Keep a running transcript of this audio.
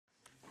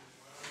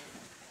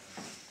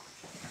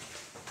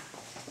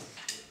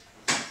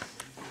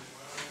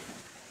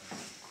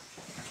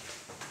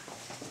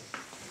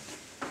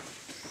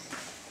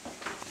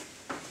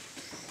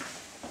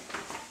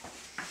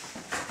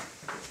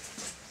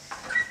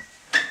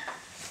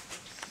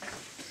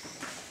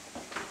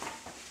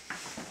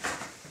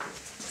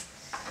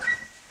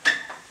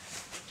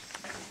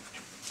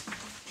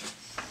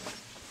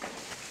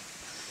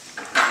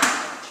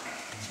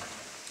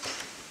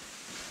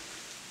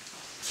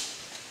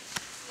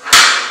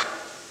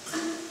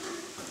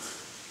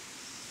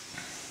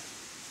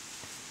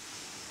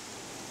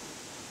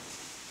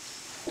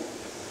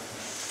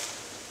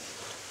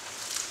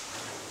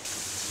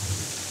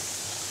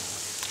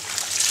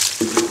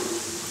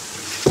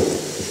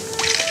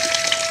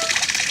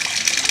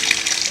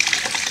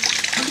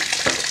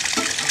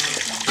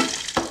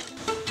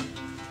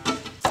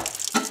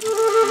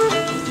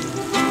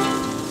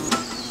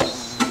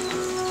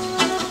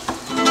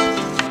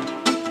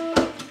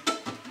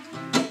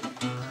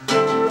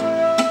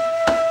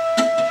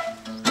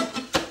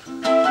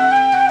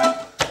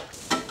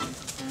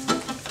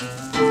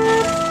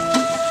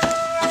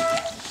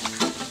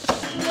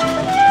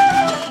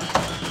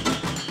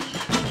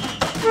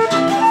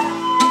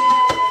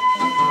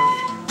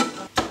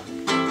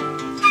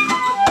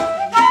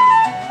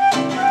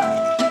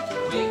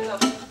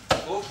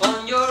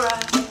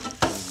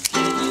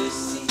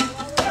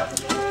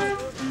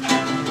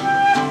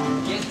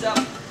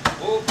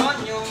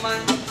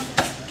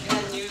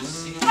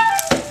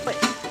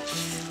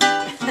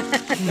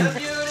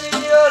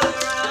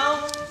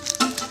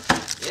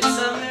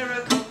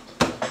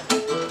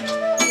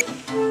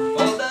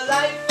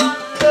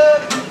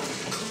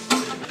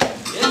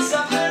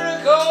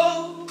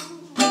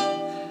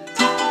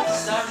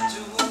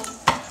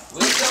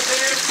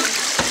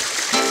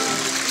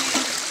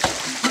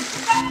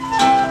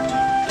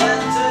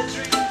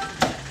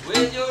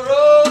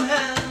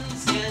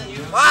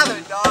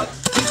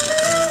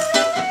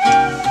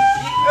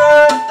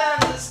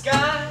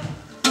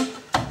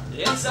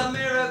It's a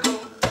miracle.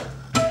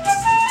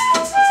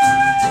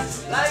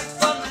 Light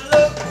from the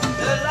look,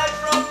 the light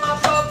from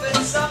above,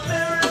 it's a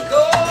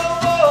miracle.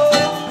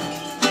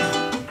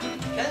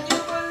 Can you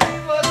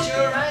believe what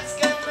your eyes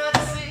cannot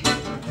see?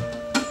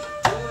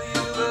 Do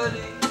you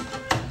believe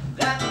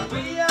that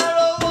we are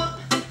all one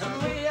and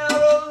we are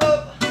all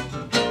love?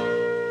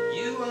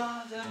 You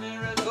are the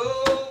miracle.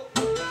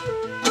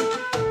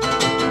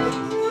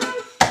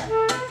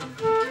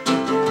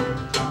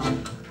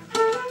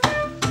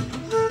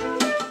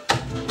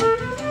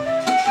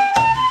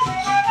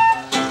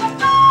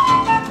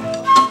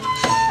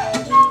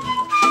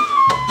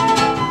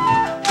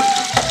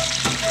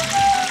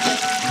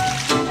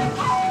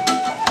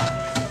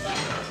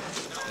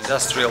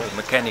 Industrial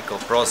mechanical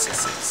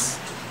processes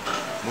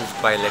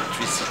moved by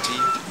electricity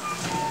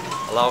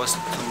allow us to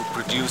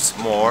produce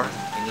more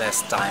in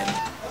less time,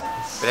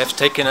 but have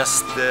taken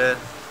us the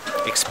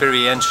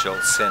experiential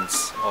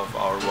sense of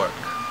our work.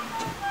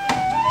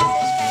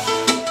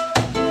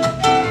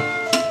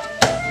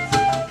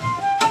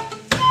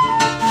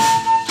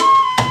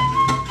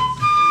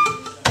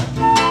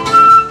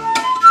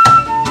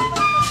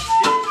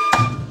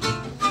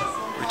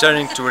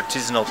 Returning to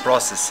artisanal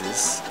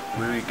processes,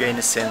 we regain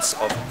a sense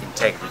of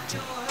integrity,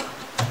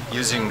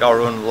 using our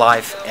own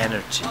life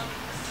energy,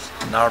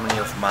 an harmony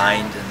of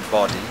mind and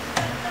body,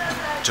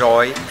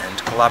 joy and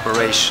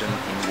collaboration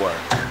in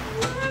work.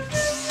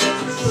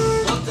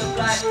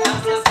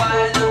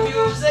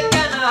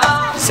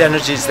 This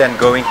energy is then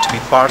going to be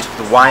part of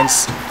the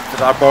wines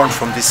that are born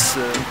from this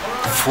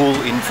full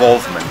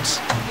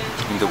involvement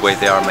in the way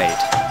they are made.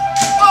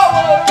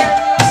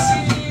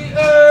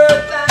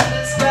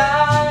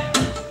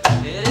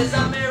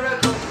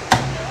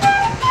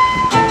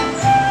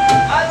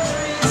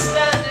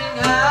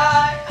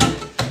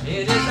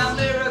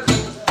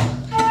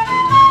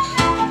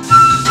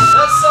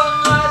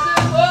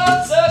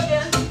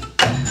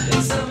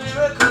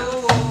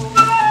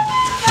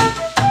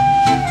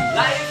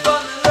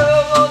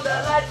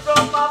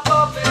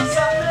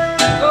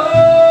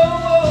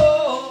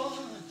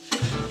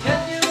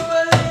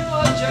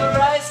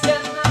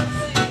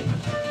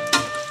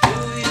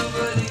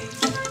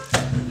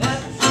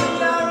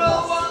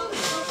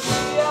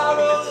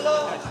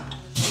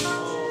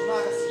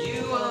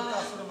 You are